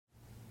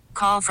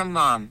call from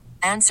mom.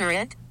 Answer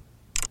it.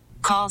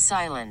 Call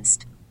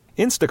silenced.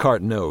 Instacart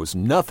knows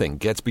nothing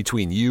gets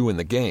between you and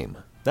the game.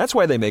 That's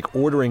why they make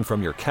ordering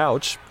from your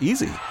couch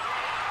easy.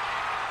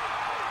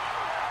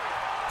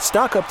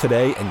 Stock up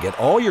today and get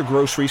all your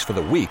groceries for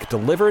the week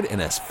delivered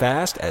in as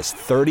fast as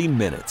 30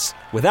 minutes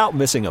without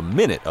missing a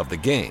minute of the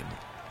game.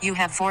 You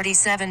have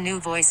 47 new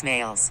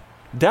voicemails.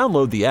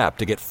 Download the app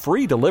to get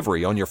free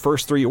delivery on your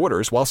first 3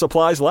 orders while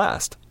supplies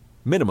last.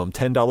 Minimum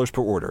 $10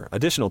 per order.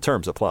 Additional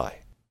terms apply.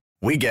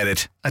 We get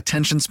it.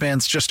 Attention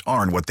spans just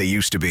aren't what they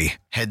used to be.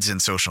 Heads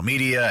in social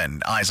media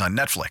and eyes on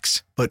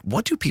Netflix. But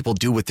what do people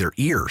do with their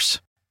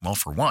ears? Well,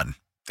 for one,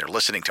 they're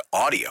listening to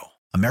audio.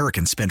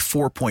 Americans spend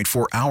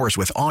 4.4 hours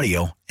with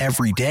audio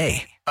every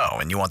day. Oh,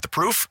 and you want the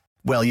proof?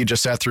 Well, you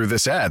just sat through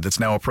this ad that's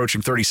now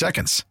approaching 30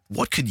 seconds.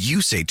 What could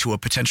you say to a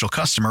potential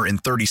customer in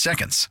 30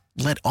 seconds?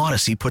 Let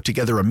Odyssey put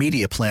together a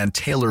media plan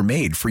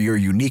tailor-made for your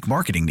unique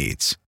marketing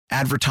needs.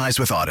 Advertise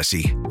with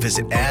Odyssey.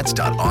 Visit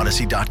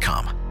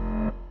ads.odyssey.com.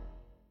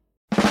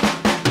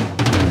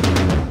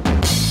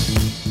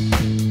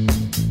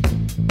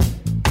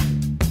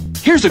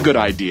 Here's a good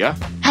idea.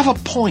 Have a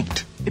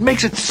point. It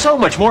makes it so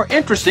much more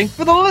interesting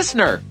for the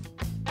listener.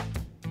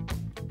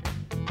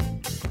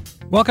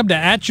 Welcome to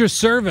At Your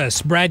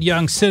Service. Brad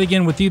Young sitting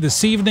in with you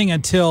this evening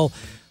until,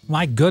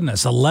 my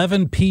goodness,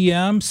 11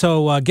 p.m.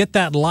 So get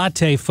that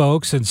latte,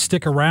 folks, and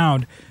stick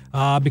around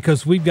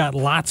because we've got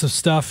lots of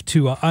stuff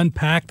to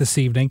unpack this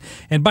evening.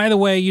 And by the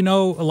way, you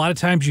know, a lot of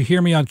times you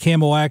hear me on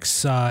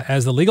KMOX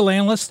as the legal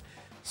analyst.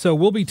 So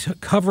we'll be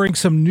covering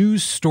some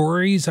news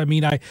stories. I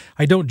mean, I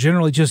don't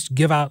generally just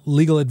give out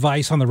legal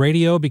advice on the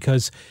radio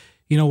because,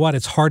 you know what,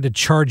 it's hard to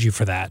charge you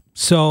for that.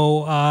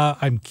 So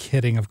I'm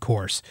kidding, of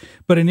course.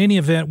 But in any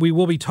event, we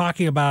will be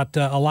talking about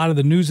a lot of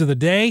the news of the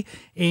day.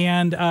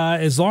 And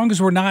as long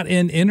as we're not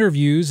in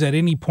interviews at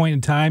any point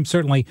in time,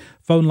 certainly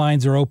phone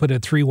lines are open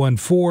at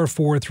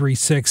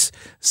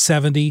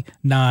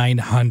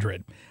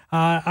 314-436-7900.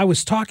 I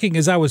was talking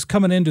as I was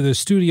coming into the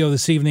studio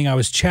this evening, I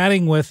was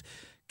chatting with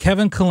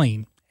Kevin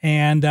Killeen.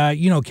 And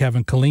you know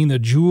Kevin Killeen, the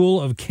jewel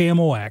of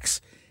KMOX.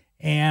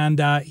 And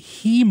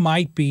he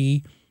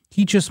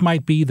just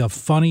might be the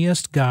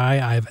funniest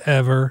guy I've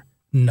ever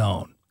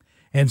known.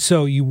 And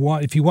so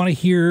if you want to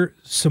hear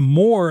some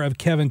more of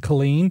Kevin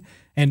Killeen,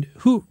 and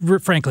who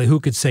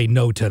could say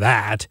no to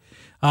that,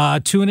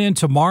 tune in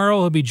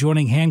tomorrow. He'll be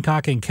joining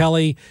Hancock and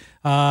Kelly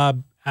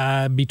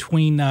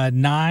between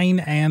 9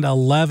 and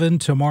 11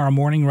 tomorrow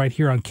morning right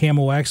here on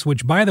KMOX,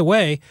 which, by the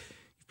way,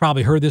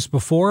 probably heard this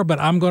before, but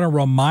I'm going to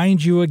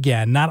remind you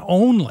again, not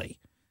only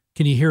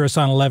can you hear us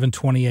on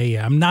 11:20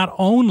 a.m., not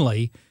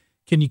only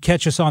can you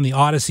catch us on the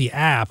Odyssey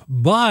app,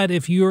 but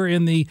if you're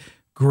in the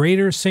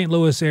greater St.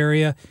 Louis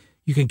area,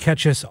 you can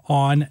catch us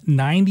on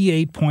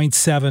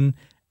 98.7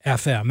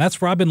 FM.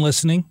 That's where I've been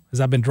listening as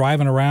I've been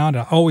driving around.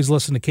 I always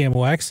listen to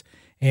KMOX,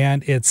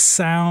 and it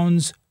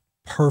sounds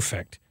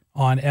perfect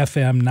on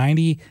FM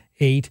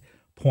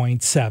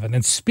 98.7.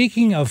 And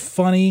speaking of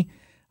funny,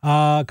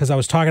 because I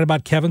was talking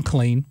about Kevin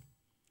Killeen,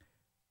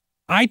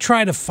 I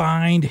try to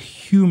find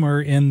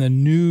humor in the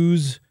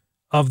news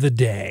of the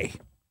day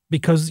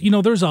because, you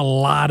know, there's a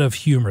lot of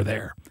humor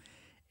there.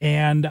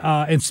 And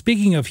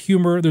speaking of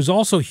humor, there's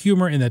also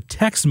humor in the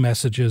text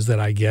messages that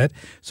I get.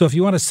 So if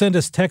you want to send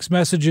us text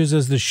messages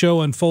as the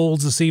show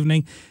unfolds this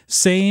evening,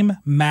 same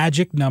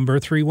magic number,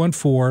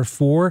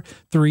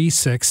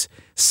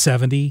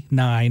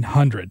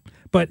 314-436-7900.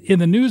 But in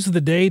the news of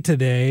the day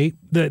today,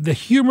 the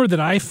humor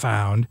that I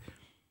found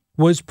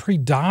was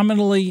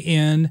predominantly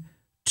in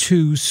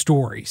 2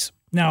 stories.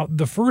 Now,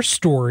 the first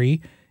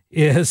story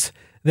is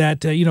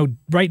that,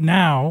 right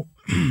now,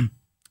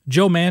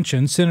 Joe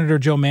Manchin, Senator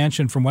Joe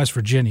Manchin from West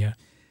Virginia,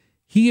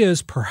 he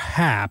is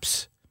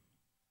perhaps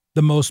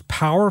the most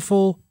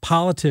powerful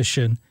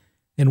politician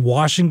in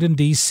Washington,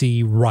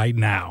 D.C. right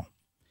now.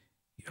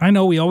 I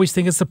know we always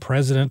think it's the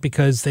president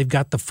because they've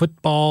got the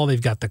football,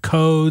 they've got the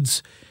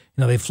codes,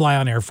 they fly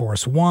on Air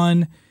Force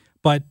One,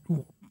 but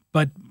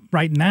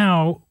right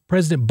now,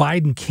 President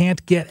Biden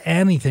can't get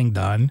anything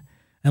done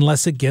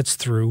unless it gets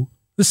through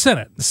the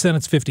Senate. The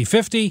Senate's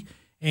 50-50,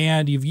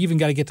 and you've even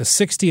got to get to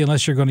 60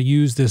 unless you're going to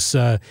use this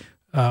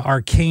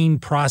arcane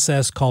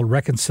process called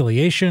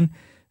reconciliation,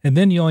 and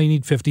then you only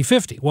need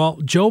 50-50. Well,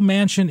 Joe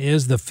Manchin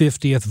is the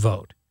 50th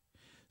vote.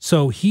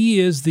 So he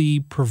is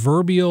the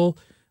proverbial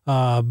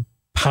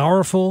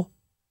powerful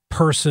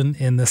person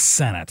in the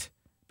Senate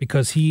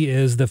because he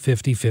is the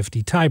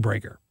 50-50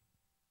 tiebreaker.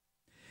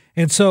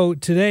 And so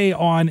today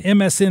on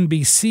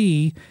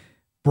MSNBC,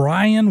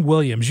 Brian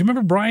Williams. You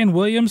remember Brian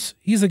Williams?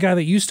 He's the guy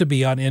that used to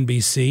be on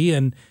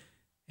NBC,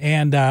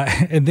 and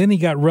then he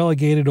got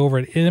relegated over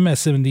at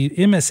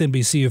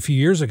MSNBC a few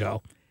years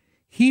ago.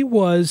 He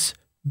was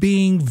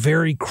being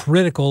very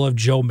critical of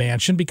Joe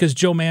Manchin because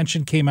Joe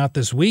Manchin came out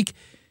this week.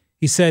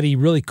 He said he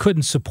really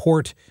couldn't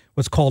support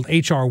what's called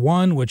H.R.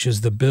 1, which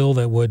is the bill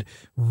that would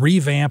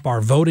revamp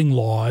our voting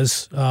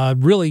laws,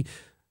 really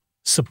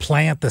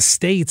supplant the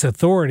state's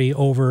authority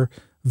over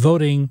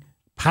voting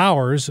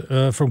powers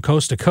from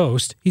coast to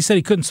coast. He said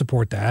he couldn't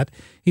support that.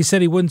 He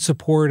said he wouldn't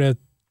support a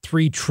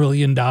 $3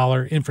 trillion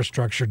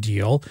infrastructure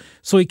deal.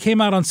 So he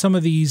came out on some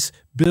of these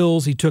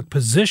bills. He took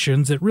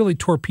positions that really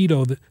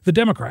torpedo the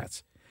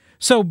Democrats.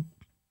 So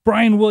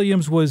Brian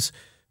Williams was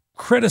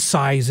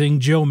criticizing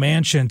Joe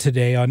Manchin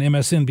today on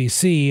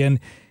MSNBC.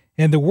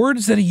 And the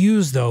words that he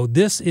used, though,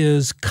 this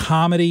is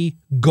comedy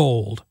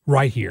gold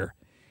right here.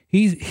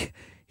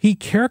 He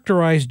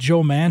characterized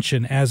Joe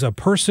Manchin as a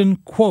person,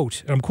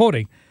 quote, I'm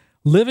quoting,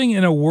 living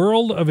in a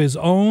world of his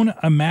own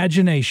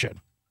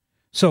imagination.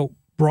 So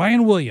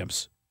Brian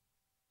Williams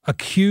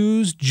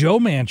accused Joe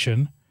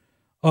Manchin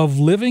of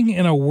living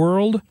in a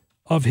world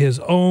of his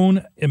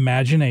own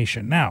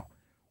imagination. Now,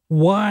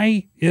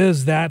 why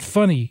is that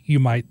funny, you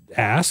might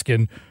ask,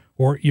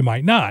 or you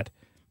might not.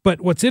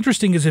 But what's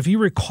interesting is if you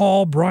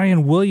recall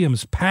Brian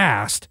Williams'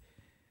 past,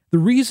 the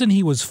reason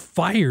he was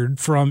fired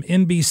from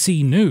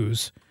NBC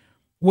News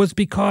was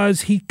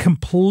because he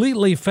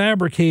completely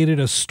fabricated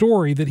a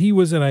story that he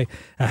was in a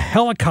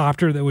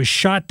helicopter that was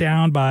shot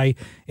down by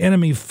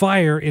enemy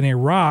fire in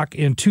Iraq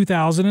in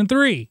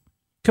 2003.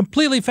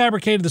 Completely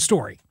fabricated the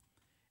story.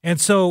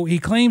 And so he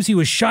claims he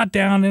was shot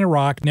down in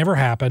Iraq, never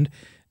happened,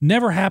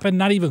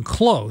 not even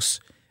close.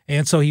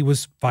 And so he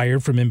was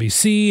fired from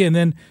NBC. And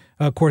then,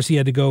 of course, he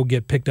had to go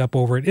get picked up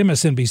over at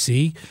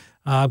MSNBC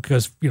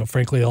because,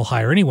 frankly, they'll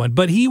hire anyone.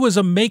 But he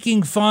was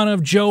making fun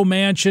of Joe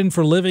Manchin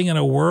for living in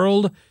a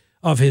world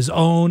of his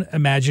own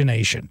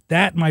imagination.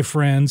 That, my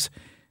friends,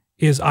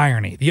 is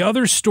irony. The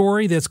other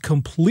story that's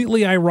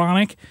completely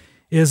ironic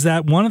is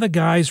that one of the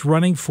guys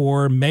running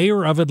for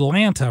mayor of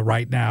Atlanta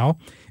right now,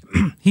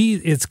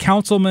 it's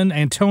Councilman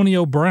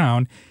Antonio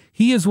Brown.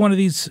 He is one of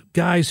these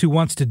guys who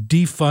wants to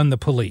defund the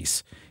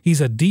police.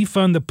 He's a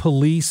defund the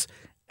police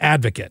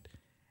advocate.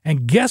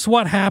 And guess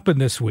what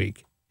happened this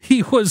week?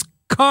 He was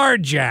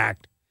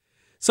carjacked.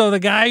 So the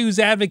guy who's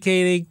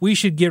advocating we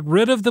should get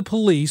rid of the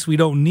police, we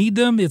don't need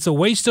them, it's a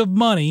waste of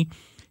money,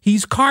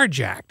 he's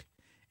carjacked.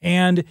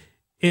 And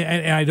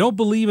I don't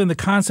believe in the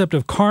concept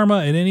of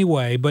karma in any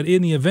way, but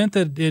in the event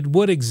that it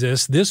would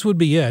exist, this would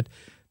be it.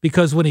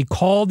 Because when he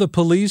called the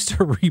police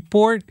to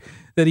report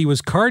that he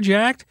was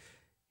carjacked,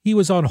 he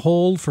was on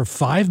hold for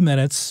 5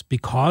 minutes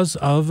because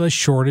of a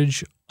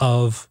shortage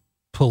of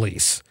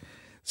police.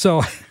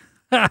 So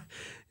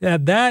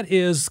that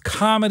is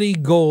comedy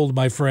gold,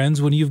 my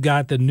friends, when you've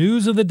got the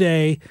news of the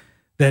day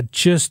that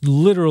just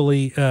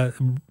literally the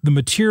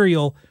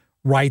material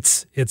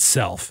writes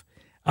itself.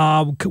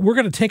 We're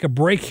going to take a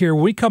break here.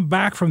 When we come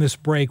back from this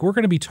break, we're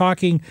going to be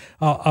talking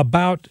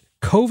about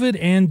COVID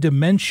and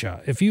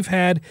dementia. If you've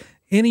had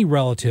any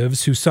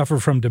relatives who suffer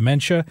from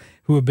dementia,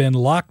 who have been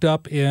locked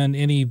up in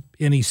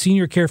any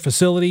senior care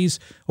facilities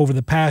over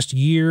the past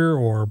year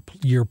or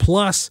year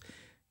plus,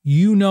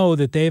 you know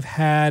that they've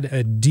had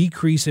a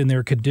decrease in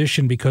their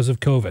condition because of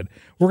COVID.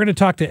 We're going to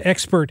talk to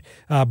expert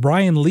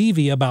Brian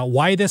Levy about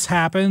why this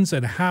happens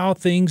and how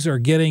things are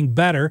getting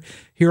better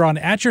here on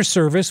At Your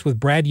Service with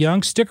Brad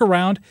Young. Stick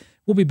around.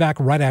 We'll be back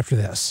right after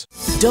this.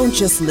 Don't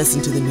just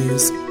listen to the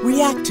news.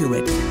 React to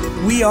it.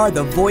 We are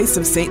the voice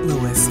of St.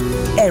 Louis.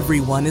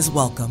 Everyone is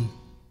welcome.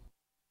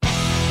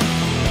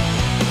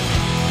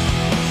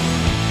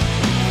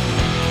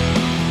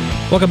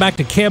 Welcome back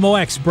to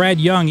KMOX. Brad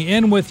Young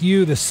in with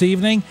you this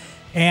evening.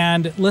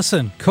 And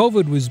listen,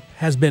 COVID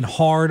has been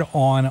hard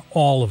on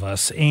all of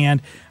us.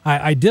 And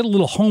I did a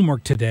little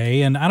homework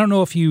today, and I don't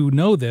know if you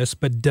know this,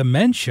 but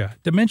dementia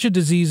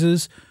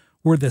diseases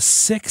were the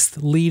 6th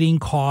leading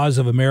cause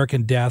of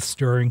American deaths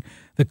during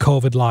the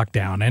COVID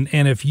lockdown.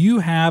 And if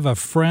you have a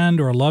friend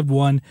or a loved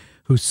one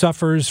who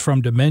suffers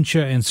from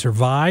dementia and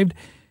survived,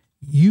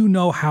 you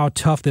know how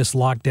tough this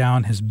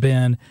lockdown has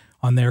been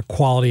on their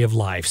quality of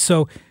life.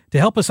 So to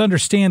help us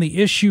understand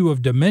the issue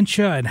of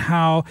dementia and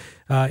how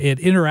it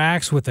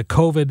interacts with the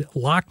COVID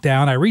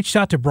lockdown, I reached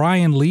out to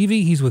Brian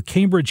Levy. He's with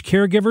Cambridge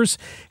Caregivers.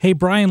 Hey,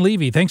 Brian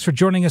Levy, thanks for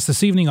joining us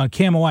this evening on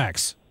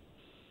KMOX.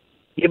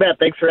 You bet.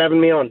 Thanks for having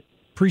me on.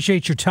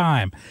 Appreciate your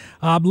time.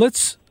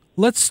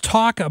 Let's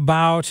talk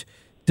about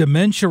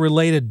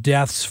dementia-related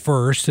deaths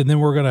first, and then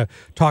we're going to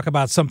talk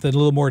about something a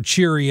little more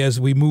cheery as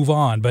we move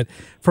on. But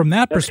from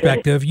that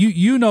perspective,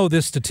 you know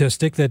this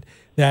statistic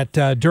that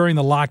during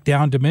the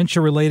lockdown,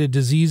 dementia-related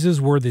diseases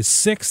were the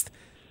 6th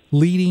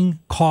leading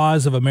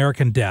cause of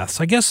American deaths.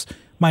 I guess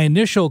my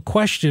initial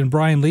question,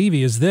 Brian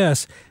Levy, is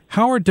this: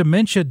 how are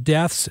dementia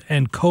deaths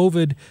and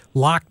COVID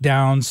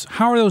lockdowns,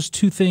 how are those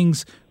two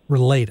things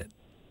related?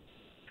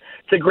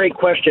 It's a great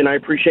question. I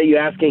appreciate you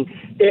asking.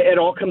 It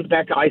all comes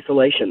back to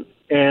isolation.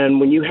 And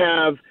when you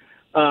have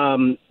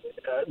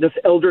this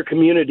elder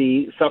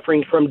community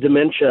suffering from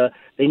dementia,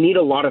 they need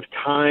a lot of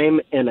time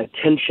and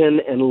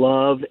attention and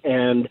love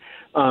and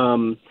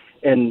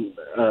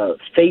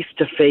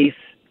face-to-face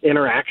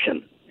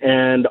interaction.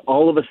 And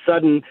all of a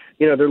sudden,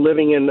 they're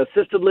living in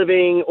assisted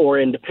living or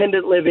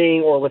independent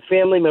living or with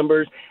family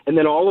members, and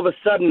then all of a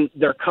sudden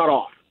they're cut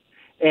off.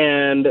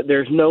 And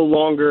there's no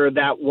longer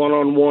that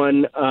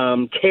one-on-one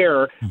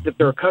care that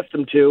they're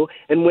accustomed to.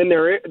 And when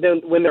there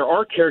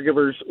are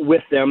caregivers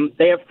with them,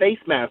 they have face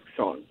masks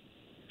on,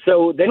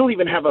 so they don't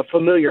even have a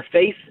familiar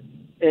face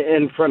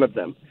in front of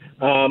them.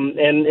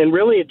 And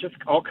really, it just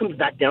all comes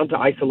back down to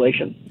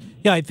isolation.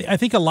 Yeah, I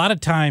think a lot of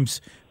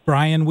times,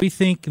 Brian, we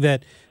think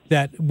that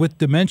with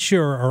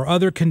dementia or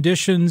other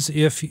conditions,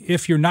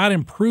 if you're not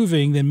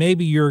improving, then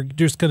maybe you're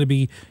just going to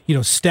be,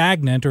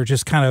 stagnant or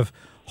just kind of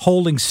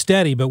holding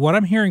steady. But what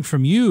I'm hearing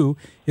from you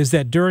is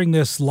that during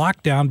this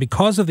lockdown,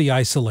 because of the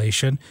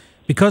isolation,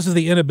 because of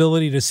the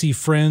inability to see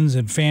friends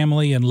and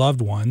family and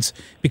loved ones,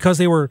 because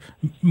they were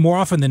more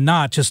often than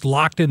not just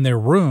locked in their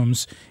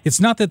rooms, it's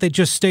not that they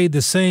just stayed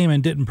the same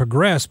and didn't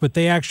progress, but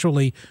they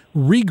actually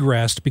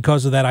regressed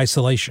because of that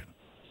isolation.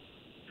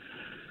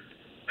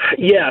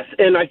 Yes,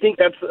 and I think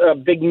that's a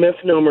big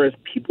misnomer is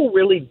people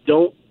really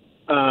don't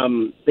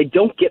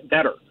get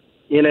better.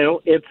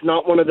 It's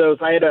not one of those.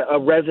 I had a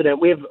resident.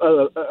 We have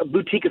a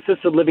boutique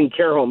assisted living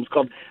care homes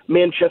called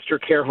Manchester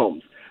Care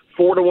Homes,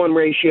 4-to-1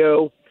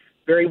 ratio,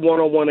 very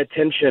one-on-one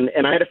attention.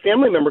 And I had a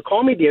family member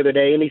call me the other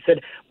day, and he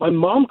said, "My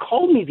mom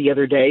called me the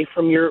other day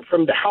from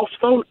the house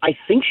phone. I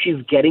think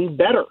she's getting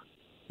better."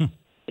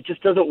 It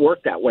just doesn't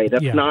work that way.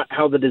 That's not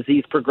how the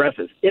disease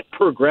progresses. It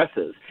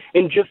progresses,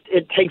 and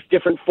it takes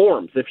different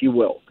forms, if you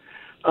will.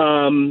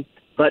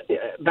 But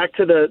back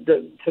to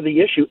the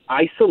issue,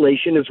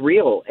 isolation is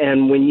real.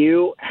 And when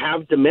you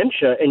have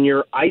dementia and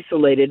you're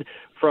isolated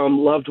from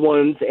loved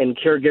ones and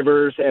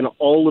caregivers and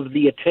all of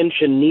the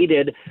attention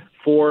needed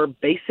for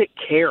basic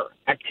care,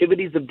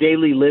 activities of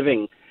daily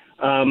living,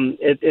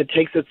 it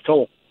takes its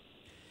toll.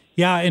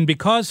 Yeah, and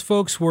because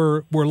folks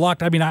were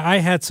locked, I mean, I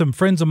had some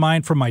friends of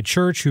mine from my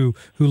church who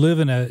live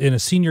in a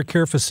senior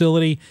care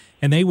facility,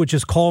 and they would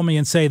just call me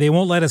and say they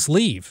won't let us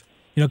leave,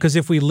 because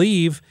if we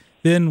leave,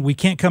 then we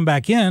can't come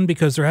back in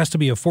because there has to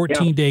be a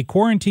 14-day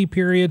quarantine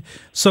period.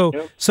 So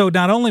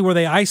not only were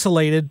they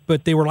isolated,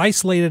 but they were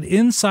isolated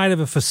inside of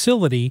a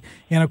facility,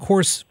 and of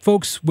course,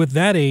 folks with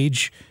that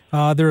age,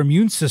 their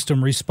immune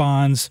system is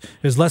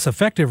less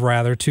effective,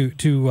 rather,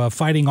 to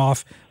fighting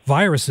off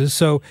viruses.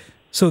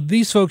 So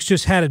these folks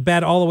just had it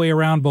bad all the way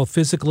around, both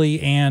physically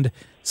and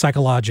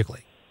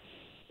psychologically.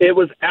 It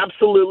was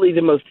absolutely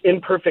the most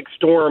imperfect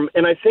storm.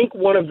 And I think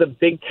one of the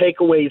big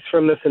takeaways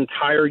from this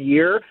entire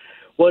year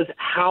was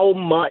how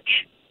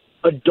much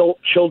adult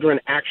children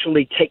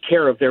actually take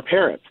care of their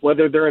parents,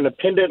 whether they're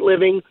independent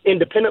living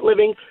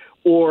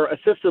or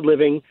assisted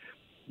living.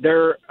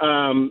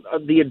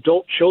 The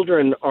adult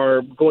children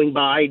are going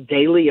by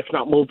daily, if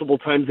not multiple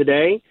times a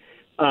day,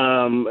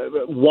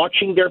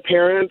 watching their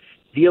parents,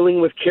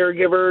 dealing with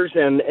caregivers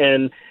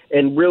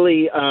and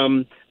really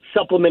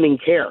supplementing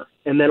care.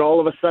 And then all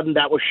of a sudden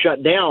that was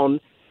shut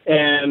down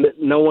and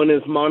no one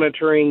is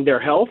monitoring their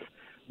health,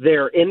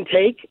 their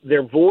intake,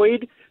 their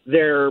void,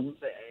 their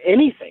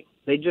anything.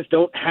 They just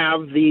don't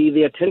have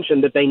the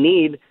attention that they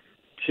need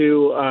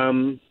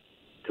to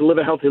live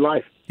a healthy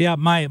life. Yeah,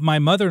 my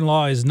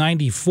mother-in-law is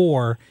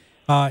 94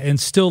 and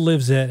still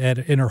lives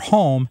in her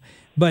home.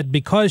 But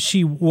because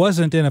she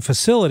wasn't in a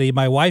facility,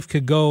 my wife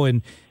could go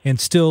and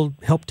still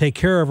help take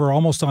care of her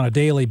almost on a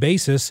daily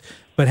basis.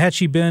 But had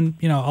she been,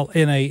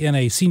 in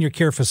a senior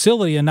care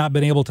facility and not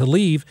been able to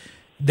leave,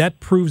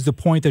 that proves the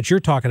point that you're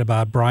talking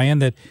about, Brian,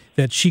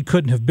 that she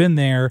couldn't have been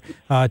there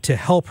to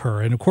help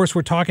her. And of course,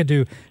 we're talking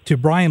to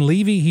Brian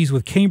Levy. He's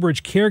with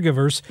Cambridge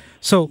Caregivers.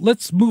 So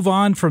let's move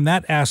on from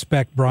that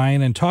aspect,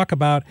 Brian, and talk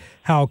about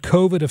how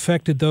COVID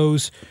affected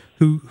those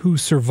who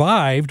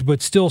survived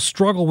but still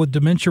struggle with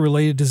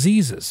dementia-related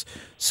diseases.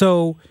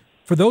 So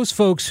for those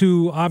folks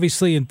who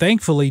obviously and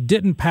thankfully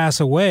didn't pass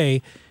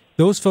away,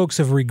 those folks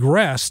have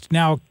regressed.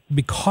 Now,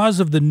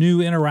 because of the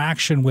new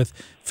interaction with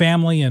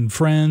family and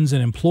friends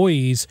and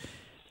employees,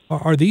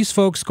 are these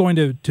folks going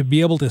to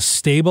be able to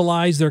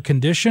stabilize their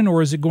condition,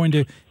 or is it going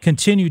to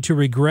continue to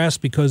regress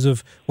because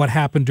of what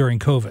happened during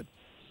COVID?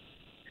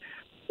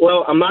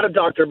 Well, I'm not a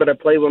doctor, but I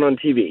play one on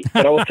TV.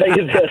 But I will tell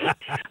you this.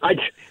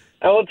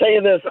 I will tell you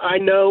this. I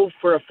know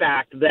for a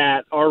fact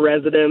that our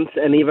residents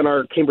and even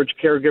our Cambridge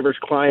Caregivers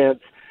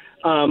clients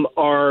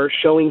are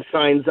showing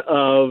signs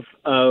of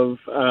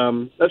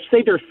let's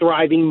say they're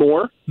thriving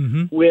more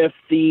with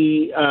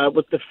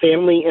the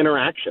family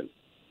interaction.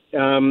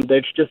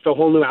 There's just a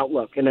whole new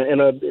outlook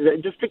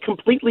and just a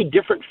completely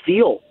different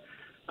feel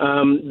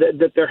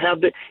that they're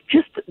having.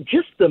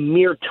 Just the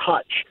mere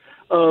touch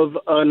of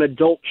an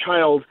adult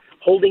child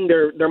holding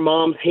their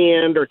mom's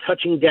hand or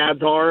touching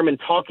dad's arm and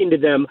talking to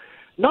them,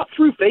 not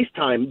through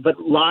FaceTime, but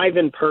live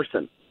in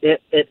person.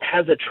 It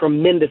has a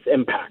tremendous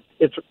impact.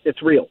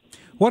 It's real.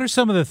 What are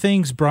some of the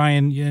things,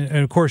 Brian, and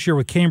of course you're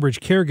with Cambridge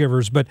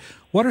Caregivers, but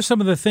what are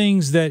some of the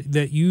things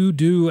that you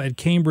do at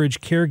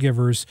Cambridge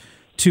Caregivers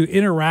to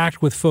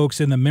interact with folks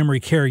in the memory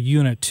care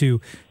unit to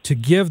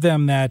give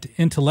them that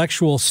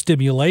intellectual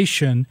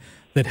stimulation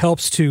that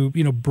helps to,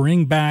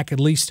 bring back at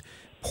least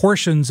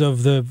portions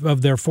of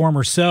their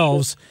former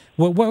selves?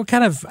 What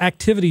kind of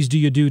activities do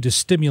you do to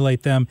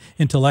stimulate them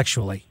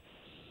intellectually?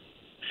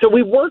 So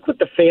we work with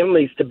the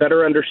families to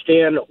better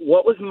understand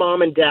what was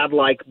mom and dad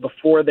like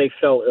before they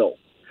fell ill,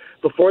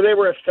 before they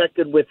were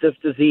affected with this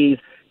disease.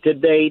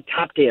 Did they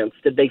tap dance?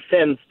 Did they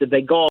fence? Did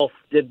they golf?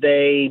 Did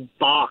they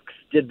box?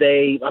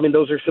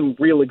 Those are some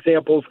real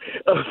examples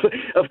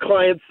of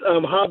clients'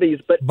 hobbies.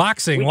 But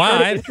boxing,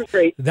 why?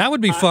 That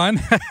would be fun.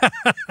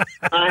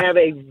 I have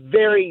a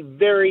very,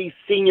 very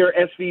senior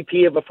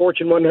SVP of a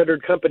Fortune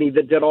 100 company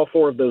that did all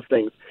four of those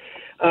things.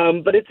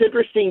 But it's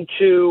interesting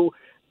to,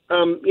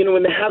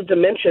 when they have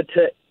dementia,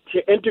 to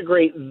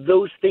integrate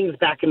those things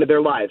back into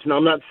their lives. Now,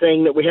 I'm not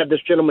saying that we have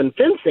this gentleman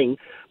fencing,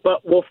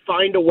 but we'll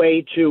find a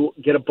way to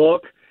get a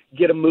book,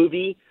 get a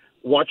movie,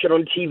 watch it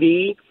on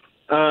TV.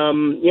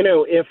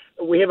 If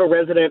we have a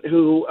resident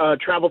who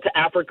traveled to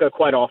Africa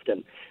quite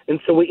often, and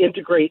so we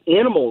integrate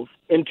animals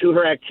into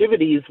her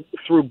activities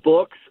through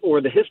books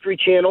or the History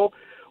Channel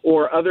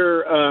or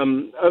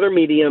other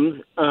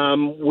mediums.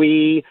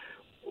 We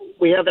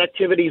have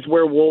activities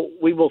where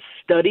we will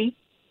study,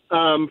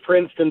 for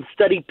instance,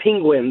 study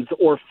penguins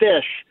or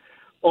fish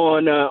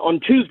on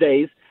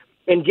Tuesdays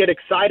and get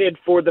excited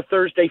for the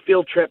Thursday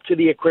field trip to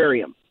the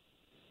aquarium.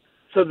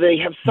 So they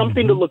have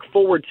something to look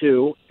forward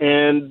to,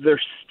 and they're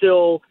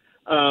still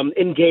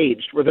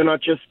engaged, where they're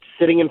not just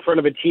sitting in front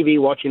of a TV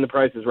watching The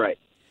Price is Right.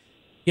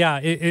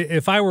 Yeah,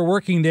 if I were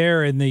working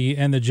there and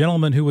the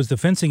gentleman who was the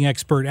fencing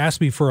expert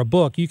asked me for a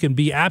book, you can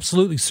be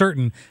absolutely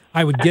certain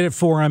I would get it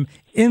for him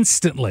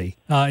instantly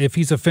if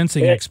he's a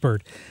fencing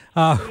expert.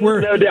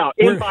 No doubt.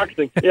 In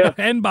boxing. Yeah.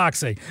 And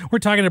boxing. We're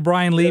talking to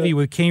Brian Levy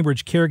with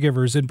Cambridge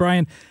Caregivers. And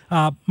Brian,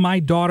 my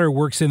daughter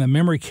works in the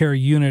memory care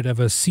unit of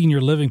a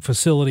senior living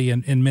facility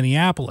in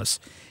Minneapolis.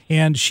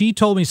 And she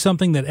told me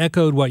something that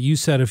echoed what you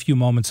said a few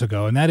moments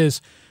ago, and that is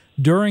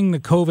during the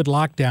COVID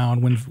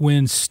lockdown,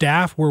 when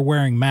staff were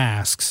wearing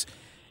masks,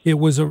 it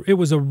was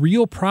a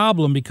real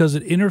problem because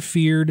it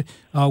interfered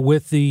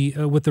with the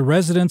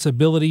residents'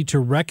 ability to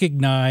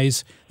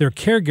recognize their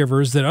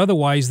caregivers that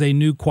otherwise they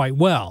knew quite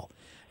well.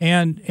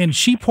 And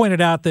she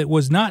pointed out that it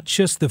was not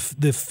just the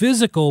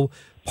physical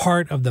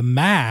part of the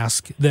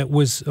mask that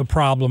was a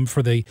problem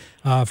for the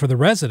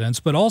residents,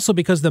 but also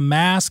because the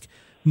mask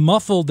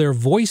muffled their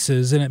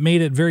voices, and it made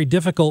it very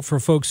difficult for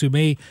folks who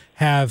may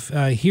have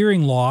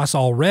hearing loss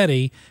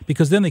already,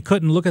 because then they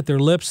couldn't look at their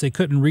lips, they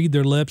couldn't read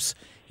their lips,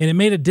 and it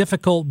made it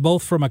difficult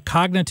both from a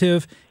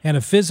cognitive and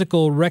a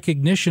physical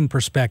recognition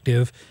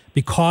perspective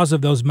because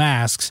of those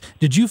masks.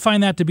 Did you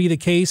find that to be the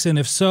case? And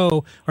if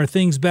so, are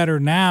things better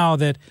now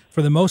that,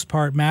 for the most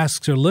part,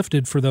 masks are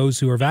lifted for those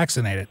who are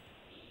vaccinated?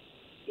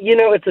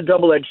 It's a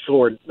double-edged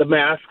sword. The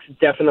masks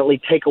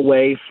definitely take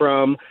away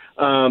from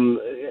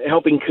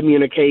helping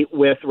communicate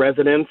with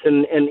residents,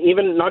 and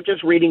even not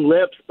just reading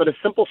lips, but a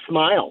simple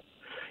smile.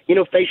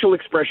 Facial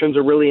expressions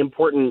are really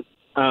important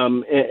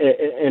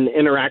in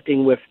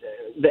interacting with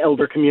the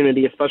elder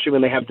community, especially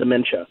when they have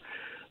dementia.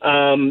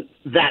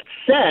 That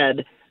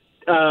said,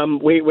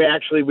 we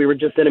were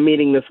just in a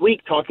meeting this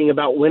week talking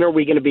about when are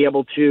we going to be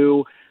able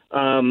to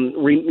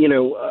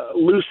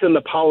loosen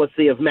the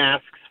policy of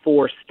masks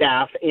for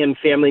staff and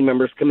family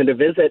members coming to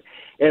visit.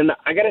 And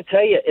I got to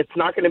tell you, it's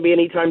not going to be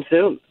anytime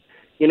soon.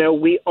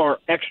 We are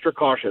extra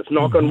cautious.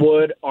 Knock on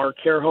wood, our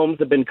care homes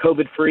have been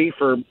COVID-free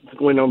for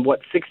going on,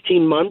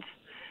 16 months.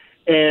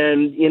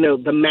 And,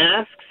 the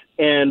masks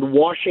and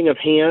washing of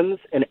hands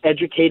and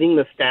educating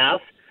the staff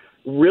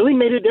really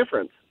made a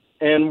difference.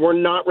 And we're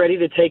not ready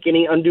to take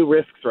any undue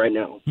risks right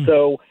now.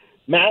 So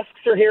masks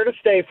are here to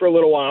stay for a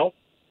little while.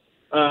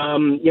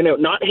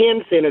 Not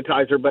hand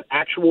sanitizer, but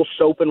actual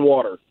soap and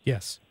water.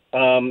 Yes.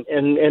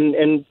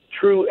 And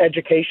true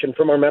education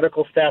from our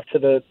medical staff to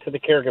the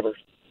caregivers.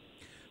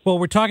 Well,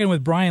 we're talking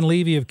with Brian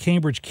Levy of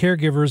Cambridge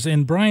Caregivers.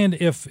 And Brian,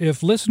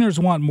 if listeners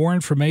want more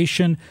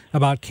information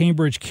about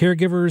Cambridge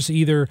Caregivers,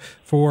 either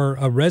for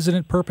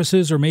resident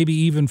purposes or maybe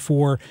even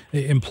for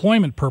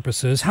employment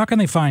purposes, how can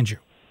they find you?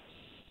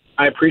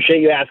 I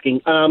appreciate you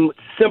asking.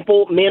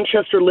 Simple,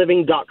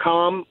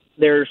 manchesterliving.com.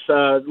 There's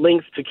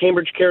links to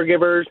Cambridge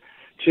Caregivers,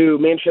 to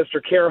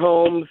Manchester Care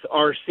Homes,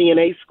 our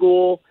CNA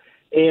school,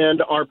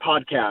 and our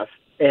podcast.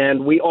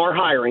 And we are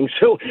hiring,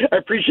 so I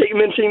appreciate you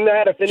mentioning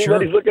that. If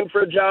anybody's looking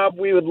for a job,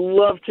 we would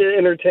love to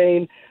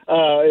entertain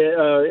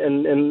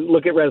and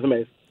look at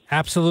resumes.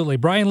 Absolutely.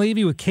 Brian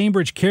Levy with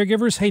Cambridge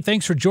Caregivers. Hey,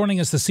 thanks for joining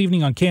us this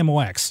evening on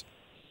KMOX.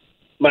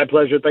 My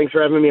pleasure. Thanks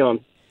for having me on.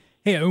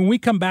 Hey, when we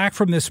come back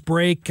from this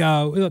break,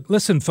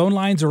 listen, phone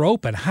lines are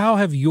open. How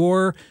have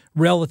your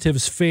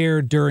relatives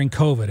fared during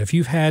COVID? If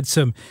you've had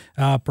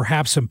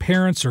perhaps some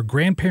parents or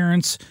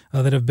grandparents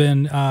that have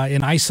been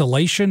in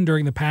isolation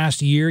during the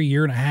past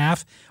year and a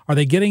half, are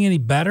they getting any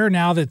better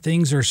now that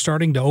things are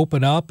starting to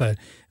open up?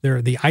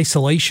 The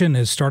isolation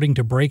is starting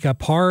to break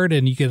apart,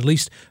 and you can at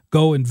least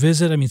go and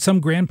visit. I mean, some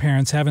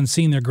grandparents haven't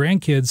seen their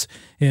grandkids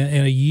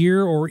in a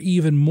year or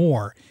even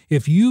more.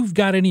 If you've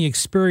got any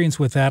experience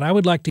with that, I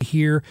would like to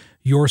hear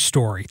your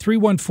story.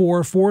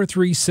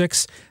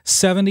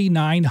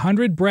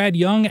 314-436-7900. Brad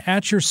Young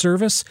at your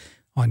service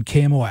on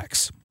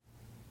KMOX.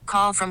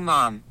 Call from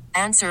mom.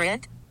 Answer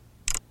it.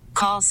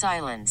 Call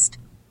silenced.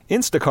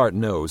 Instacart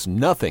knows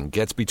nothing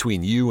gets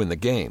between you and the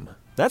game.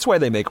 That's why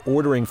they make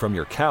ordering from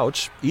your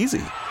couch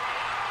easy.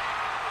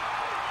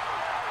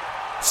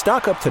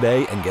 Stock up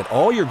today and get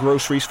all your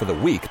groceries for the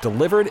week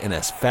delivered in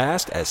as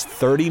fast as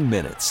 30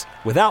 minutes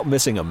without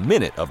missing a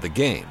minute of the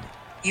game.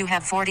 You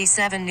have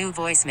 47 new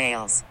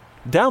voicemails.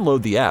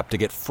 Download the app to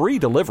get free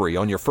delivery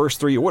on your first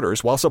 3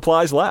 orders while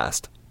supplies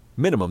last.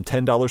 Minimum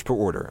 $10 per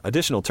order.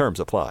 Additional terms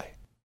apply.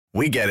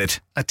 We get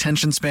it.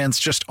 Attention spans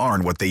just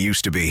aren't what they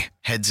used to be.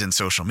 Heads in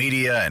social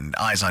media and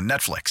eyes on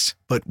Netflix.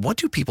 But what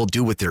do people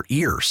do with their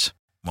ears?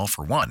 Well,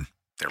 for one,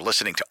 they're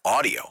listening to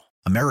audio.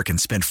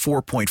 Americans spend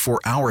 4.4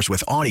 hours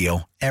with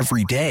audio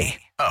every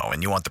day. Oh,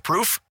 and you want the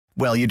proof?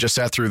 Well, you just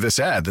sat through this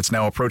ad that's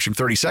now approaching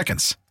 30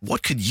 seconds.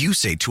 What could you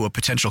say to a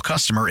potential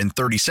customer in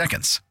 30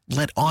 seconds?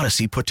 Let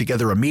Odyssey put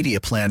together a media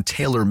plan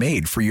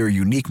tailor-made for your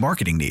unique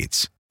marketing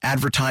needs.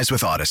 Advertise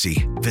with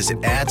Odyssey.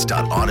 Visit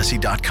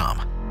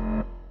ads.odyssey.com.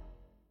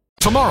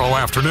 Tomorrow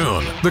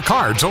afternoon, the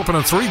Cards open a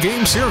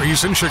 3-game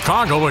series in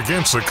Chicago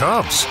against the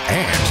Cubs.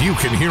 And you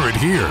can hear it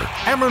here.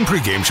 Ameren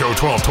Pregame Show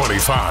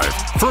 1225.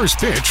 First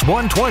pitch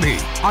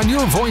 1:20 on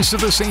your voice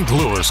of the St.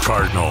 Louis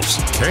Cardinals.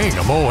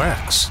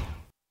 KMOX.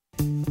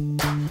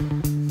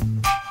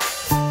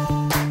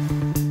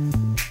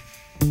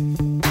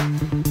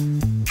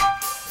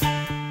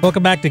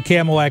 Welcome back to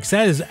KMOX.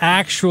 That is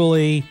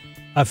actually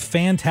a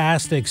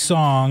fantastic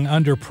song,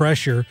 Under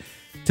Pressure,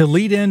 to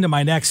lead into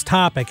my next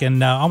topic.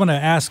 And I'm going to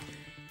ask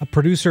a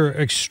producer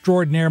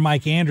extraordinaire,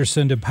 Mike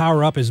Anderson, to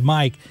power up his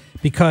mic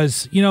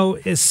because, you know,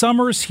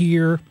 summer's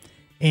here.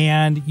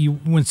 And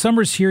when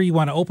summer's here, you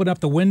want to open up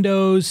the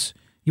windows.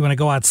 You want to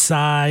go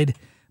outside.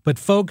 But,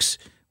 folks,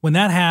 when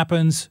that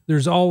happens,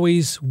 there's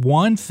always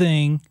one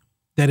thing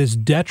that is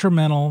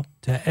detrimental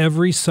to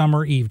every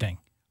summer evening: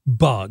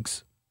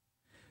 bugs.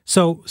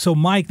 So,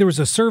 Mike, there was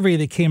a survey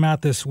that came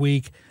out this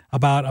week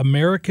about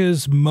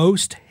America's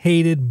most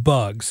hated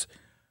bugs.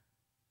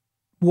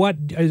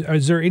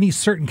 Is there any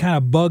certain kind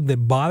of bug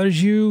that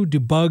bothers you? Do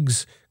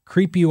bugs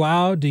creep you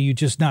out? Do you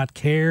just not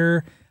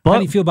care? How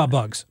do you feel about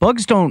bugs?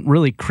 Bugs don't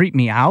really creep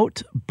me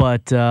out,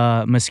 but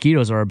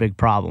mosquitoes are a big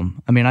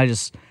problem. I mean,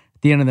 at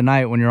the end of the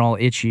night when you're all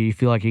itchy, you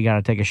feel like you got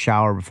to take a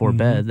shower before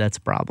bed. That's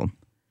a problem.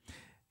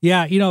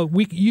 Yeah, you know,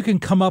 you can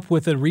come up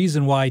with a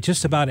reason why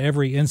just about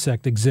every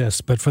insect exists,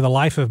 but for the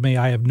life of me,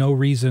 I have no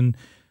reason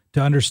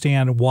to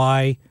understand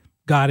why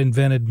God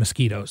invented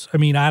mosquitoes. I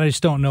mean, I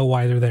just don't know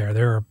why they're there.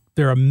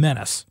 They're a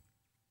menace.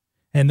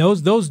 And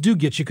those do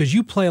get you because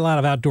you play a lot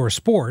of outdoor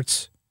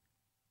sports.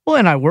 Well,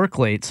 and I work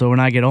late, so when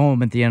I get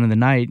home at the end of the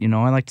night, you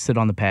know, I like to sit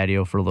on the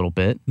patio for a little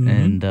bit.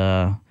 And,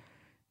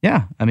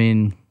 yeah, I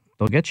mean,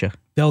 they'll get you.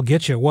 They'll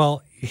get you.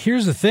 Well,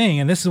 here's the thing,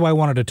 and this is why I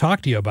wanted to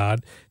talk to you about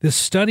this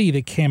study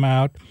that came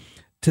out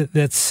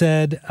that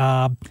said,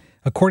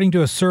 according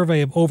to a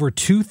survey of over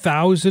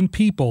 2,000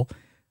 people,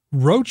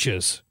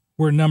 roaches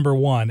were number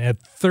one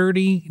at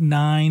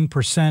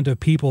 39% of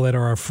people that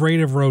are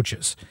afraid of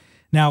roaches.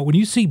 Now, when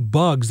you see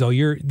bugs, though,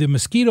 the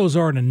mosquitoes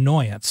are an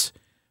annoyance,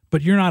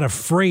 but you're not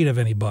afraid of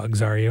any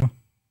bugs, are you?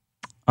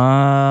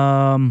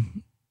 Not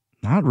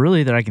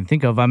really that I can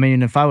think of. I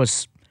mean, if I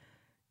was,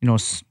 you know,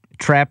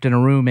 trapped in a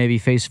room, maybe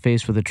face to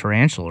face with a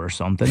tarantula or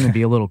something, it'd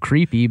be a little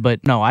creepy.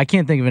 But no, I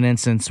can't think of an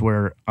instance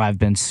where I've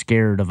been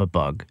scared of a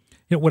bug.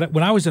 You know,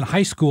 when I was in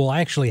high school, I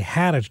actually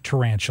had a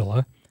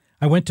tarantula.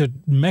 I went to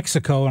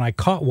Mexico and I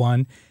caught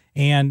one,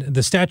 and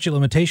the statute of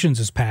limitations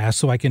is passed,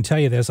 so I can tell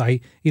you this.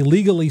 I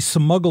illegally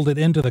smuggled it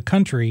into the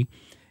country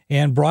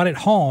and brought it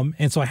home,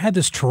 and so I had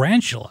this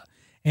tarantula,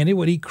 and it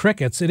would eat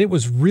crickets, and it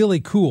was really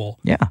cool.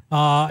 Yeah.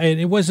 And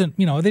it wasn't,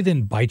 you know, they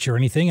didn't bite you or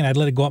anything, and I'd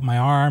let it go up my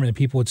arm, and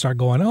people would start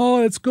going, oh,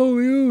 let's go,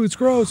 ew, it's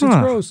gross, it's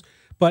gross.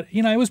 But,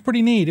 you know, it was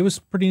pretty neat. It was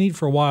pretty neat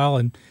for a while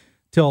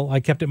until I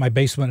kept it in my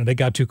basement, and it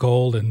got too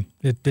cold, and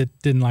it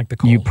didn't like the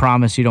cold. You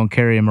promise you don't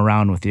carry him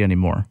around with you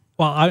anymore?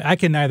 Well, I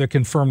can neither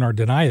confirm nor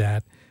deny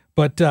that.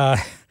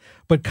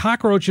 But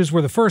cockroaches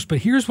were the first. But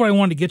here's what I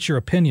wanted to get your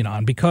opinion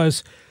on,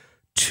 because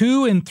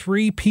 2 in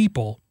 3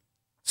 people,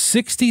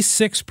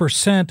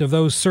 66% of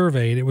those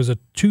surveyed, it was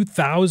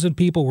 2,000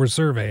 people were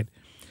surveyed,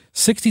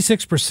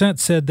 66%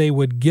 said they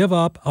would give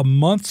up a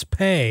month's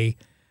pay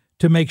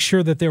to make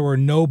sure that there were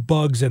no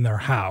bugs in their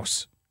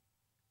house.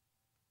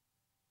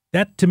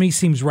 That, to me,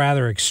 seems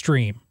rather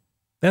extreme.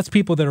 That's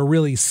people that are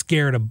really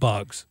scared of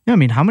bugs. Yeah, I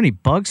mean, how many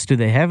bugs do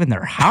they have in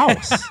their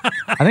house?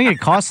 I think it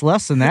costs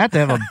less than that to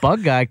have a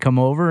bug guy come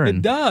over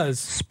and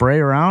spray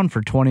around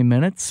for 20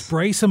 minutes.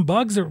 Spray some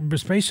bugs or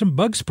spray some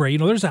bug spray. You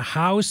know, there's a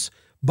house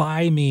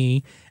by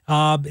me.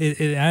 I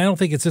don't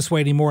think it's this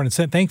way anymore, and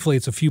thankfully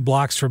it's a few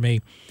blocks from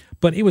me.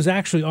 But it was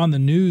actually on the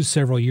news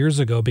several years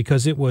ago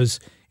because it was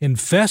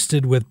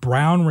infested with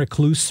brown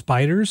recluse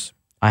spiders.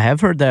 I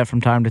have heard that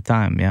from time to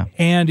time, yeah.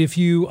 And if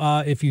you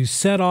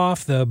set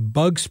off the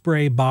bug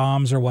spray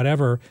bombs or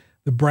whatever,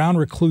 the brown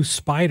recluse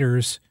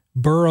spiders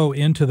burrow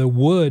into the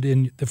wood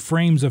in the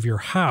frames of your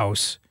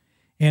house,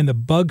 and the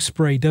bug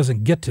spray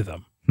doesn't get to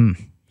them.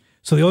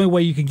 So the only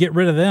way you can get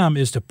rid of them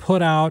is to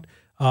put out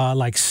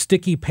like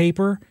sticky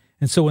paper,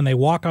 and so when they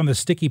walk on the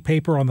sticky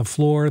paper on the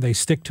floor, they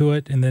stick to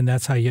it, and then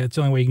it's the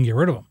only way you can get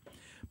rid of them.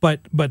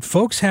 But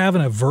folks have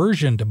an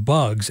aversion to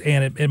bugs,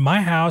 and in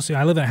my house,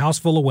 I live in a house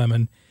full of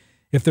women.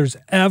 If there's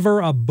ever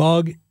a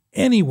bug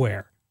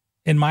anywhere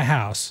in my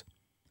house,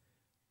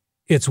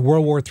 it's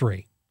World War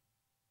III.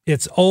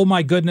 It's, oh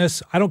my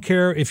goodness, I don't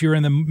care if you're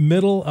in the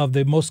middle of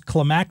the most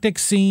climactic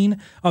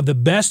scene of the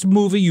best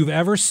movie you've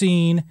ever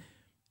seen.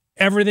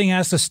 Everything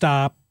has to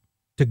stop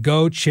to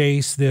go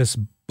chase this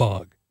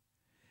bug.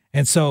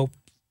 And so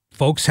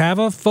folks have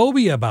a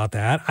phobia about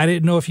that. I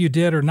didn't know if you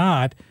did or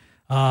not.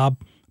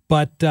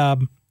 But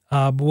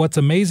what's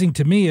amazing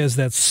to me is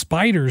that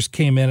spiders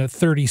came in at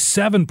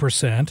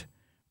 37%.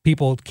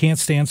 People can't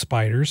stand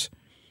spiders.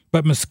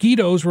 But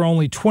mosquitoes were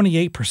only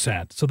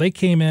 28%. So they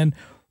came in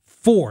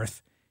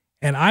fourth.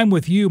 And I'm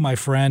with you, my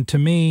friend. To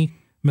me,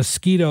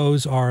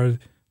 mosquitoes are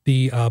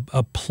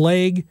a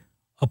plague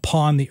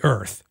upon the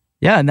earth.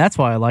 Yeah, and that's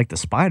why I like the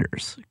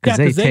spiders, because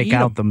they take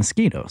out the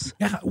mosquitoes.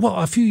 Yeah, well,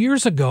 a few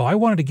years ago, I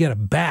wanted to get a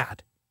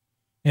bat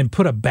and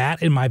put a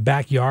bat in my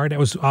backyard. That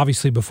was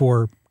obviously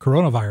before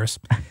coronavirus.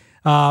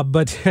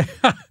 But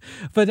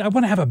I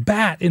want to have a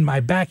bat in my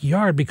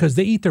backyard because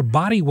they eat their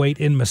body weight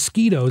in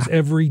mosquitoes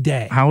every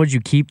day. How would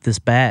you keep this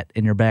bat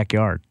in your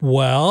backyard?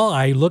 Well,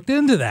 I looked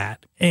into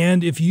that.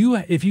 And if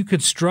you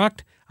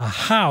construct a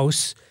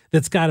house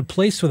that's got a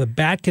place where the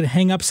bat can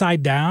hang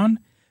upside down,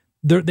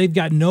 they've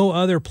got no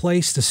other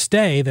place to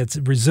stay that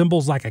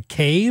resembles like a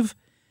cave.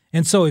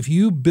 And so if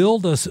you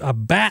build a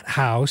bat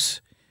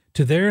house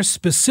to their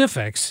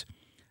specifics,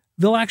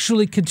 they'll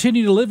actually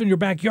continue to live in your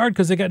backyard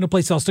because they got no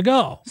place else to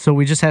go. So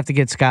we just have to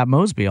get Scott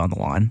Mosby on the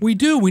line. We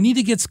do. We need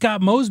to get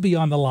Scott Mosby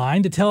on the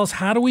line to tell us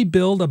how do we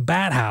build a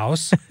bat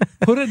house,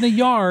 put it in the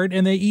yard,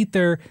 and they eat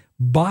their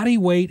body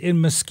weight in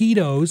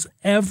mosquitoes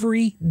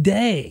every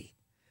day.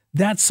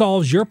 That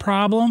solves your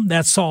problem.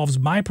 That solves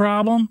my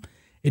problem.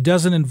 It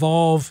doesn't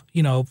involve,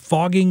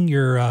 fogging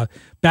your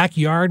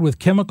backyard with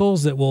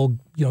chemicals that will,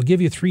 give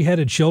you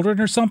three-headed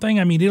children or something.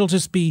 I mean, it'll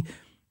just be,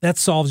 that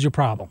solves your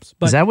problems.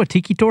 But is that what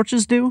tiki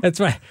torches do? That's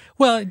right.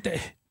 Well,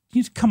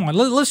 come on.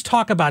 Let's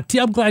talk about,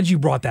 I'm glad you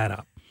brought that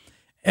up.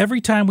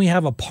 Every time we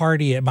have a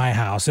party at my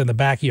house in the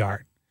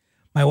backyard,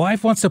 my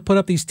wife wants to put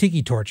up these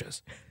tiki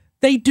torches.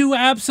 They do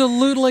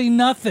absolutely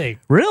nothing.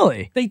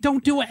 Really? They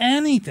don't do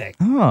anything.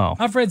 Oh.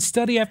 I've read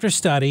study after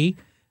study.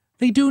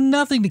 They do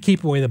nothing to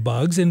keep away the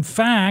bugs. In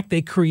fact,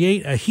 they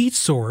create a heat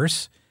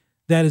source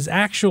that is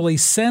actually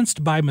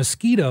sensed by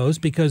mosquitoes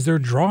because they're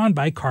drawn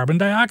by carbon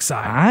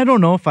dioxide. I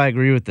don't know if I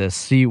agree with this.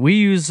 See, we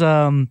use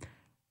so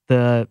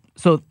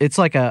it's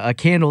like a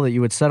candle that you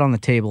would set on the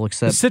table,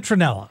 except the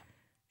citronella.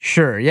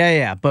 Sure,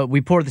 yeah. But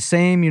we pour the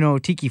same,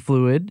 tiki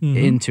fluid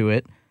into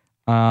it.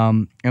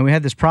 And we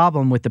had this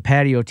problem with the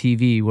patio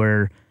TV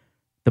where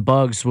the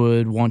bugs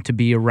would want to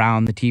be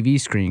around the TV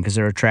screen because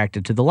they're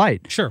attracted to the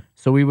light. Sure.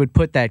 So we would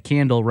put that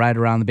candle right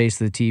around the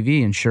base of the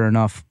TV, and sure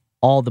enough,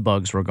 all the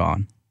bugs were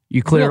gone.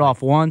 You clear it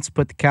off once,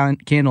 put the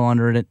candle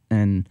under it,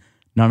 and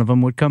none of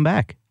them would come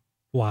back.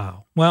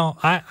 Wow. Well,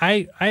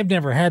 I've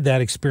never had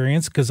that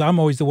experience because I'm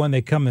always the one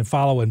they come and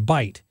follow and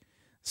bite.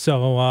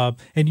 So,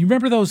 and you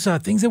remember those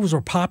things that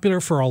were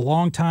popular for a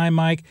long time,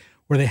 Mike,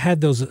 where they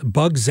had those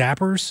bug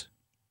zappers?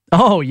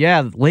 Oh,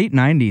 yeah, late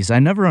 90s. I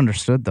never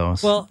understood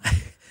those. Well,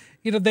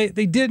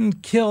 they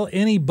didn't kill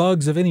any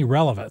bugs of any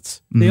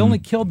relevance. They only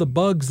killed the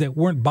bugs that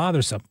weren't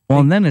bothersome. Well,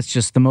 and then it's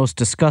just the most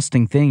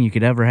disgusting thing you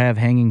could ever have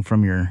hanging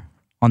from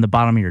on the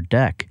bottom of your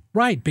deck.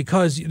 Right,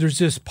 because there's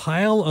this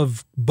pile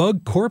of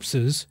bug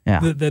corpses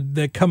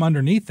that come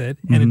underneath it,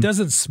 and it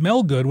doesn't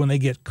smell good when they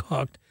get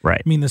cooked.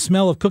 Right. I mean, the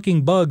smell of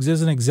cooking bugs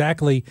isn't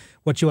exactly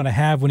what you want to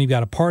have when you've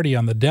got a party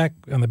on the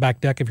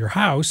back deck of your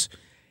house.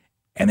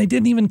 And they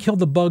didn't even kill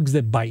the bugs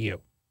that bite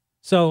you.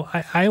 So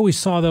I always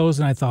saw those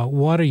and I thought,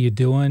 what are you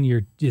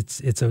doing?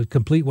 It's a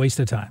complete waste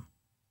of time.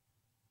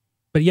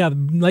 But yeah, the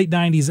late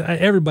 90s,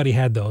 everybody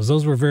had those.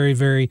 Those were very,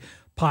 very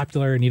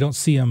popular, and you don't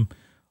see them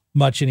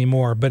much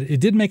anymore. But it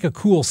did make a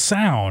cool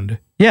sound.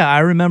 Yeah, I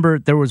remember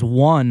there was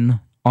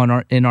one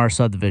in our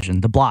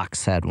subdivision. The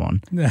Blocks had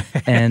one.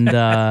 And,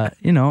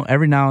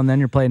 every now and then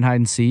you're playing hide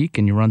and seek,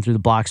 and you run through the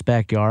Blocks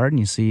backyard, and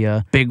you see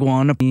a big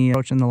one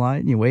approaching the light,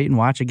 and you wait and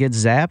watch it get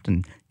zapped,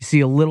 and you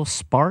see a little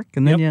spark,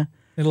 and then a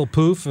little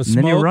poof of smoke.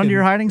 And then you run to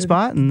your hiding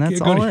spot, and that's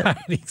all it.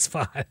 Hiding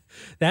spot.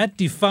 That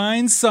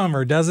defines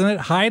summer, doesn't it?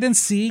 Hide and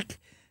seek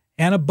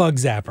and a bug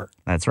zapper.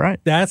 That's right.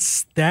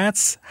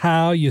 That's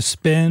how you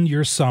spend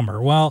your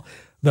summer. Well,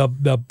 the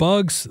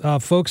bugs,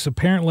 folks,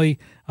 apparently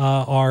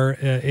are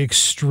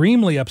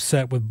extremely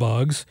upset with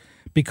bugs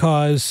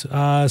because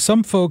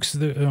some folks,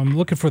 I'm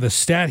looking for the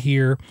stat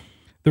here,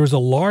 there was a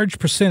large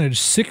percentage,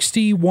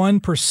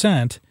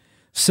 61%,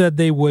 said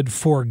they would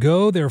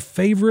forego their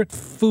favorite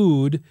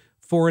food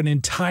for an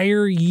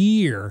entire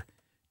year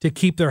to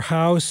keep their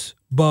house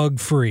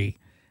bug-free.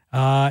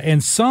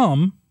 And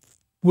some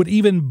would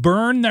even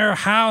burn their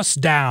house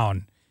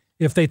down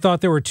if they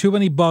thought there were too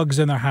many bugs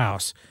in their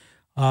house.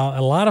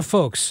 A lot of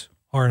folks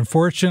are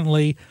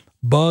unfortunately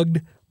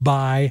bugged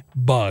by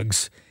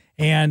bugs.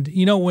 And,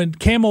 when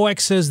KMOX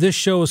says this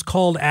show is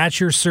called At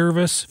Your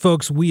Service,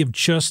 folks, we have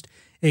just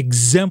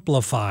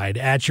exemplified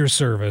At Your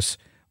Service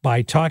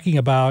by talking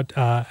about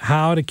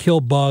how to kill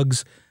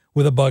bugs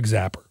with a bug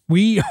zapper.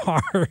 We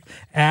are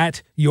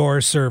at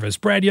your service.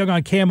 Brad Young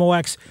on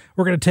KMOX.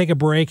 We're going to take a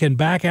break and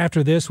back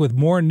after this with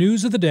more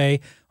news of the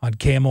day on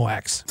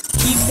KMOX.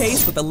 Keep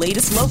pace with the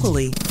latest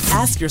locally.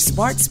 Ask your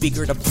smart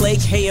speaker to play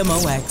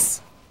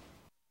KMOX.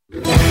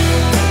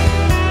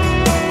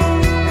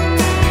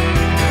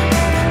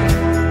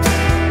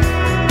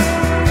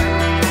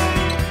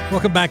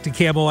 Welcome back to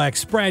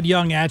KMOX. Brad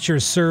Young at your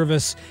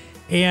service.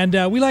 And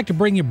we like to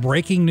bring you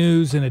breaking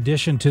news in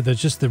addition to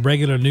just the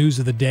regular news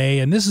of the day.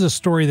 And this is a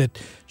story that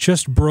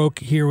just broke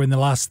here in the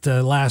last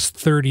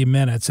 30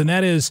 minutes. And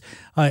that is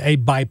a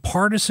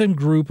bipartisan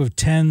group of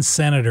 10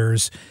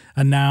 senators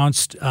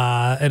announced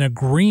an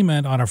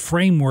agreement on a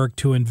framework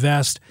to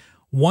invest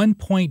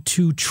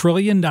 $1.2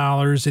 trillion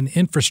in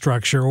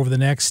infrastructure over the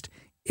next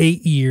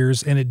 8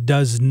 years. And it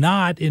does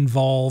not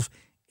involve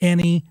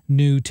any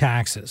new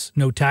taxes,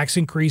 no tax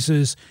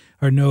increases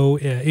or no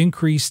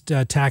increased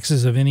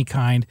taxes of any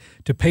kind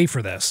to pay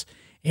for this.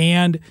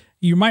 And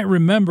you might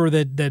remember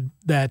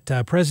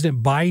that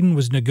President Biden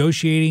was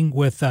negotiating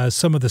with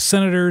some of the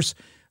senators,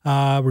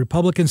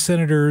 Republican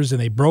senators, and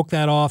they broke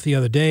that off the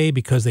other day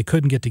because they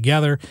couldn't get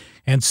together.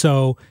 And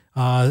so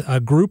a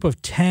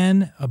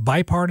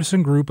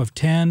bipartisan group of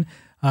 10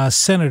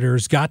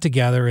 senators got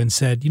together and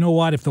said, you know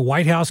what, if the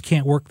White House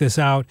can't work this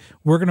out,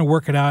 we're going to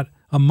work it out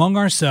among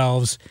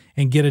ourselves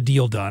and get a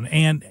deal done.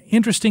 And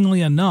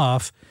interestingly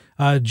enough,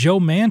 Joe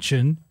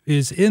Manchin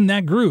is in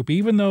that group.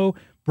 Even though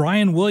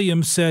Brian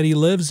Williams said he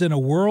lives in a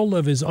world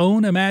of his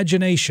own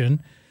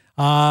imagination,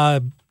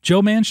 Joe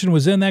Manchin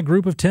was in that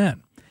group of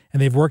 10,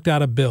 and they've worked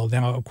out a bill.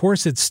 Now, of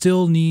course, it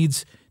still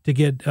needs to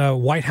get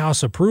White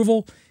House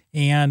approval,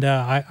 and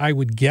I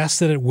would guess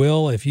that it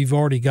will if you've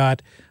already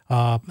got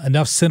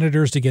enough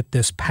senators to get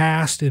this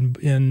passed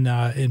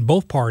in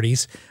both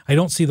parties. I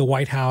don't see the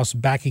White House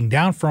backing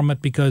down from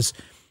it because,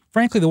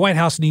 frankly, the White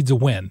House needs a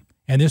win.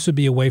 And this would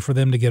be a way for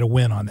them to get a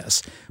win on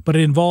this. But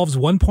it involves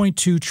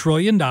 $1.2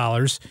 trillion.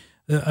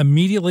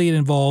 Immediately, it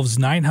involves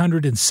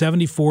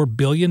 $974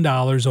 billion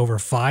over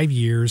 5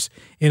 years.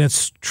 And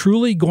it's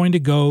truly going to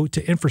go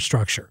to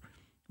infrastructure.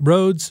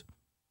 Roads,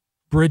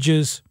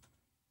 bridges,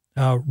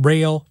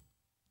 rail,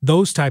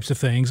 those types of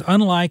things.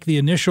 Unlike the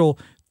initial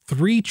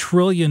 $3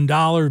 trillion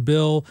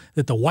bill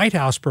that the White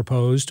House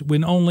proposed,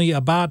 when only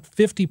about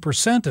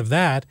 50% of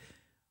that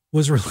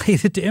was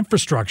related to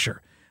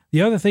infrastructure.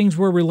 The other things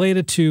were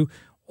related to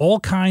all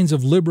kinds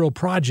of liberal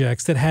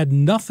projects that had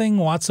nothing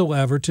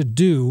whatsoever to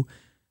do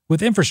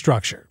with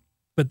infrastructure.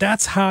 But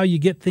that's how you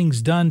get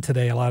things done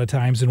today a lot of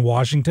times in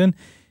Washington,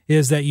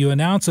 is that you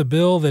announce a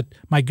bill that,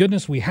 my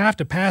goodness, we have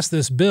to pass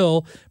this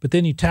bill, but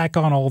then you tack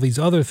on all these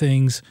other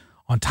things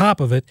on top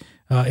of it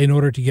in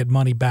order to get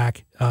money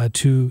back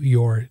to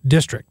your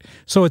district.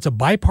 So it's a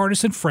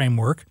bipartisan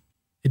framework.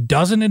 It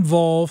doesn't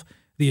involve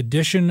the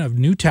addition of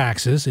new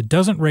taxes. It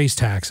doesn't raise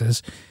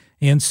taxes.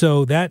 And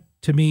so that,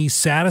 to me,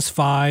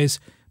 satisfies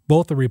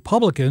both the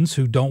Republicans,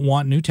 who don't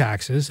want new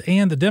taxes,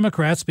 and the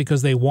Democrats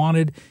because they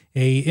wanted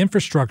a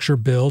infrastructure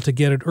bill to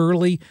get an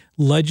early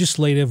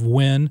legislative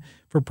win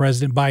for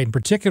President Biden,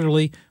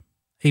 particularly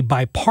a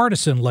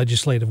bipartisan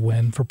legislative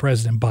win for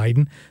President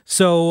Biden.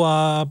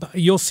 So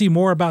you'll see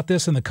more about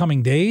this in the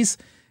coming days,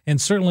 and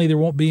certainly there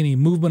won't be any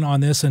movement on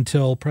this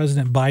until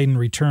President Biden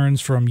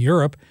returns from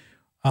Europe,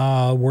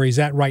 where he's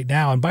at right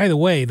now. And by the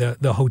way,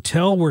 the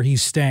hotel where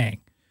he's staying,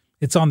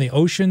 it's on the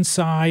ocean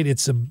side.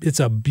 It's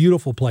a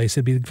beautiful place.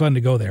 It'd be fun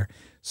to go there.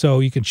 So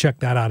you can check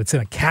that out. It's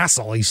in a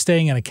castle. He's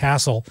staying in a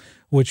castle,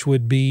 which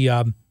would be,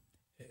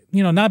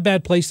 not a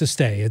bad place to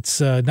stay.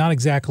 It's not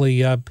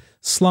exactly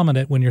slumming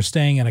it when you're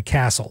staying in a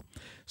castle.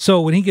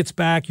 So when he gets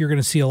back, you're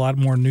going to see a lot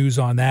more news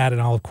on that.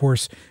 And I'll, of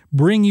course,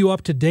 bring you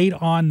up to date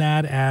on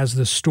that as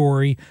the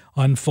story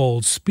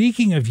unfolds.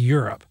 Speaking of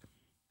Europe,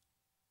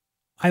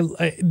 I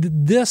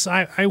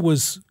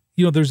was,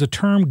 there's a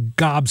term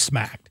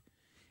gobsmacked.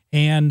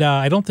 And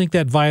I don't think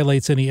that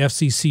violates any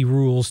FCC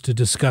rules to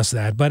discuss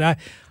that. But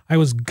I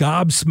was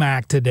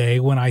gobsmacked today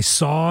when I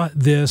saw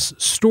this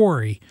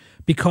story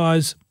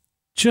because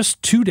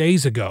just 2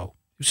 days ago,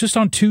 it was just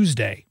on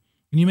Tuesday,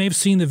 and you may have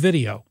seen the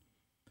video,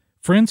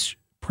 French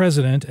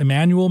President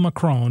Emmanuel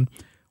Macron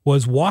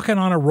was walking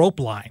on a rope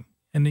line.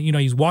 And,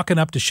 he's walking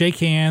up to shake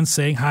hands,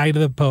 saying hi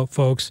to the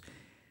folks.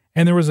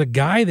 And there was a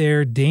guy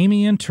there,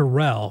 Damien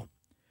Terrell,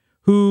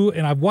 who,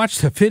 and I've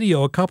watched the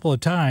video a couple of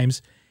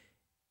times,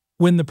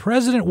 when the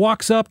president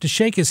walks up to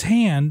shake his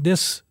hand,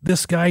 this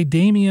guy,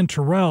 Damien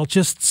Terrell,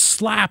 just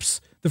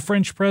slaps the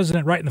French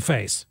president right in the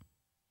face.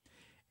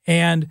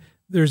 And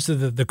there's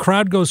the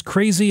crowd goes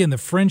crazy, and the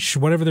French,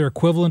 whatever their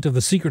equivalent of the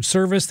Secret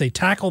Service, they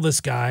tackle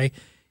this guy,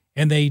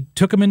 and they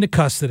took him into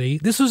custody.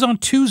 This was on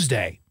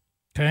Tuesday,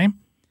 okay?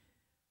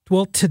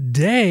 Well,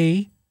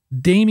 today,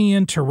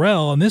 Damien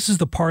Terrell, and this is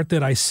the part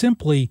that I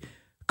simply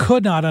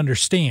could not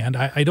understand.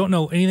 I don't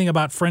know anything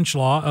about French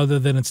law other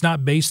than it's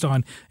not based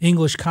on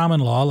English common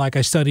law like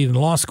I studied in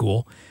law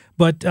school.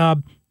 But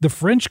the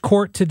French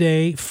court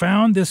today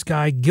found this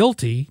guy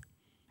guilty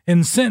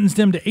and sentenced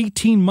him to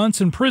 18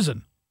 months in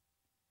prison.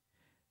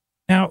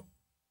 Now,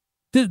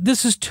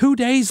 this is 2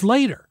 days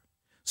later.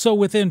 So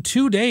within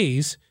 2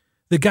 days,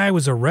 The guy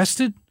was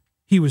arrested,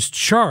 he was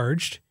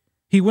charged,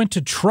 he went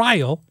to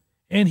trial,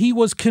 and he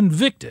was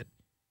convicted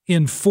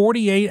in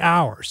 48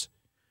 hours.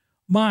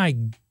 My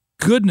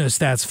goodness,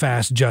 that's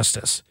fast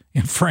justice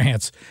in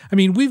France. I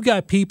mean, we've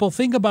got people,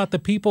 think about the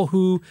people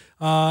who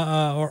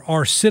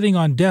are sitting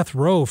on death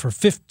row for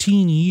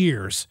 15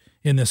 years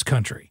in this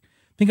country.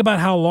 Think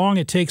about how long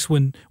it takes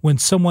when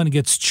someone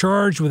gets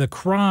charged with a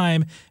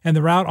crime and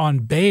they're out on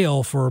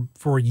bail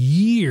for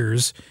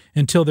years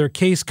until their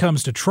case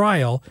comes to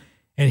trial.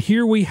 And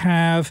here we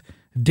have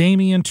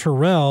Damien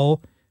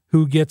Terrell,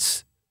 who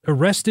gets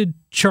arrested,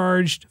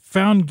 charged,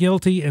 found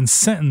guilty, and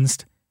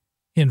sentenced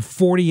in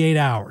 48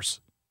 hours.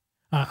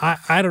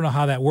 I don't know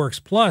how that works.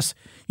 Plus,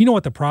 you know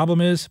what the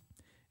problem is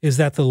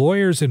that the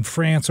lawyers in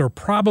France are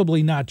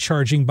probably not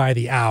charging by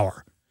the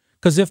hour.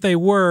 Because if they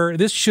were,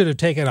 this should have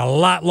taken a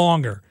lot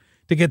longer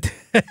to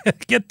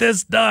get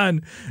this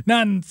done.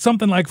 Not in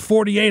something like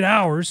 48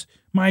 hours.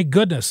 My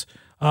goodness.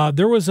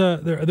 There was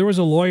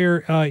a lawyer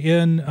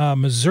in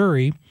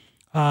Missouri.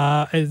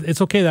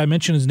 It's okay that I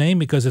mention his name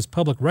because it's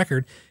public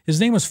record.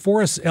 His name was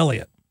Forrest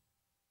Elliott.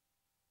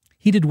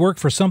 He did work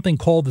for something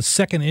called the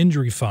Second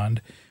Injury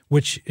Fund,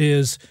 which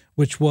was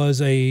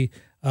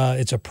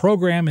it's a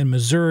program in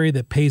Missouri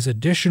that pays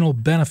additional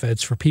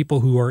benefits for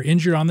people who are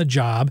injured on the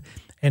job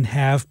and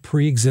have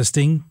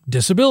pre-existing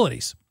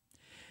disabilities.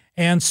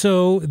 And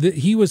so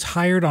he was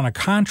hired on a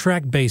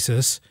contract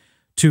basis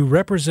to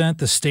represent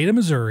the state of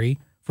Missouri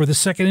for the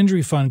Second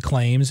Injury Fund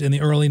claims in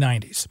the early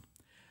 90s.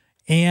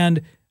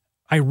 And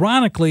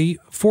ironically,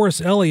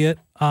 Forrest Elliott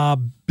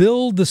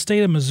billed the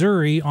state of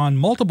Missouri on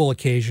multiple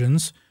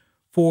occasions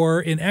for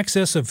in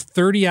excess of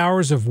 30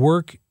 hours of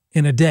work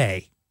in a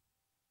day.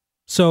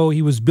 So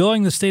he was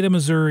billing the state of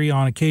Missouri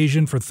on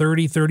occasion for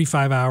 30,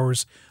 35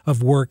 hours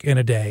of work in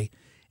a day.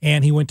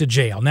 And he went to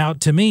jail. Now,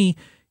 to me,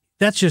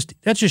 that just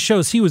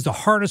shows he was the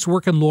hardest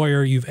working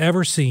lawyer you've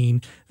ever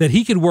seen, that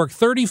he could work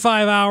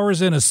 35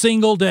 hours in a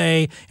single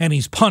day and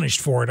he's punished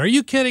for it. Are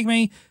you kidding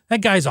me?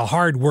 That guy's a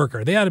hard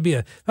worker. There ought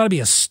to be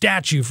a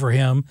statue for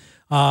him.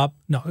 No,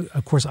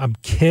 of course, I'm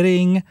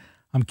kidding.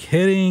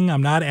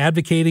 I'm not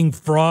advocating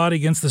fraud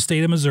against the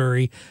state of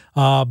Missouri.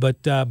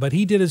 But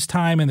he did his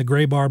time in the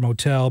Gray Bar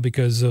Motel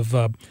because of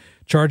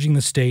charging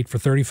the state for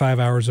 35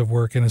 hours of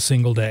work in a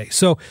single day.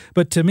 So,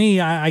 but to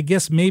me, I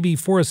guess maybe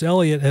Forrest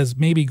Elliott has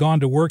maybe gone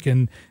to work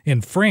in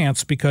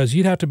France because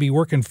you'd have to be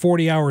working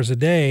 40 hours a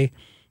day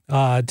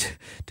to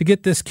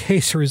get this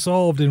case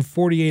resolved in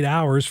 48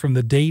 hours from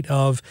the date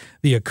of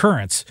the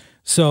occurrence.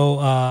 So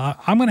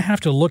I'm going to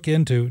have to look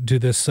into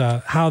this,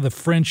 how the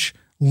French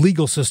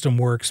legal system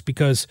works,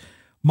 because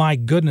my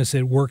goodness,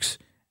 it works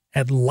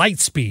at light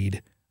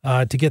speed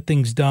to get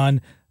things done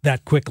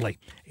that quickly.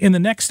 In the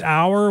next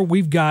hour,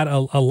 we've got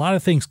a lot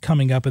of things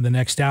coming up in the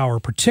next hour.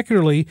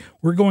 Particularly,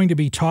 we're going to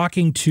be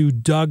talking to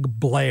Doug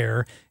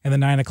Blair in the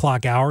 9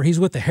 o'clock hour. He's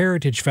with the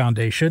Heritage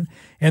Foundation,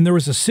 and there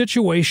was a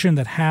situation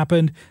that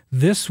happened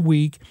this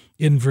week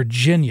in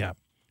Virginia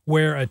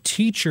where a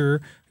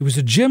teacher, who was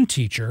a gym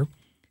teacher,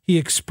 he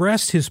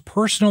expressed his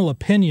personal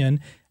opinion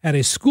at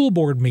a school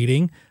board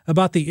meeting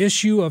about the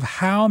issue of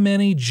how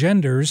many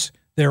genders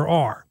there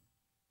are.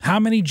 How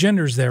many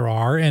genders there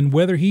are, and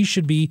whether he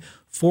should be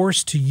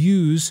forced to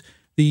use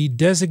the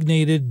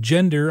designated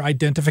gender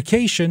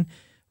identification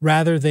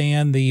rather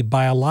than the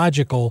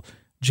biological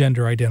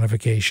gender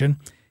identification.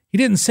 He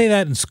didn't say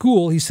that in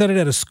school. He said it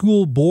at a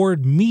school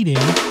board meeting,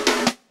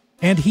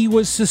 and he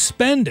was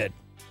suspended.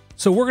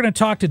 So we're going to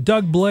talk to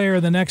Doug Blair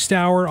in the next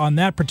hour on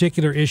that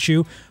particular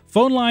issue.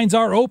 Phone lines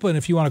are open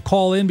if you want to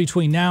call in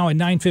between now and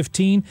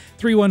 9:15,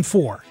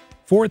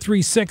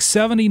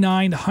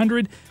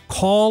 314-436-7900.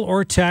 Call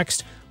or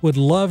text. Would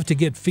love to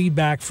get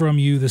feedback from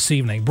you this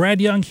evening.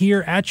 Brad Young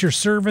here at your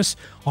service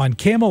on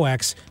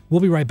KMOX. We'll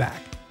be right back.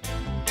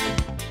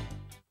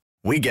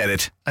 We get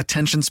it.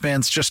 Attention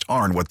spans just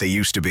aren't what they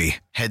used to be.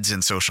 Heads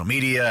in social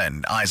media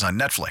and eyes on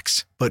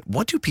Netflix. But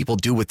what do people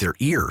do with their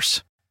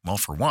ears? Well,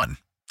 for one,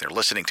 they're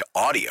listening to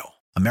audio.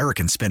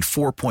 Americans spend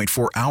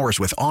 4.4 hours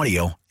with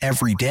audio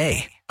every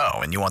day. Oh,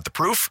 and you want the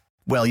proof?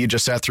 Well, you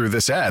just sat through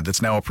this ad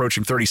that's now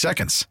approaching 30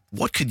 seconds.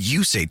 What could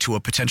you say to a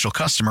potential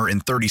customer in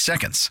 30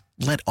 seconds?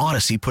 Let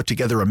Odyssey put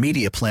together a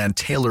media plan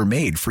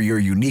tailor-made for your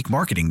unique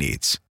marketing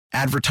needs.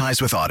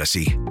 Advertise with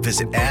Odyssey.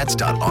 Visit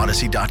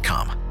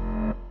ads.odyssey.com.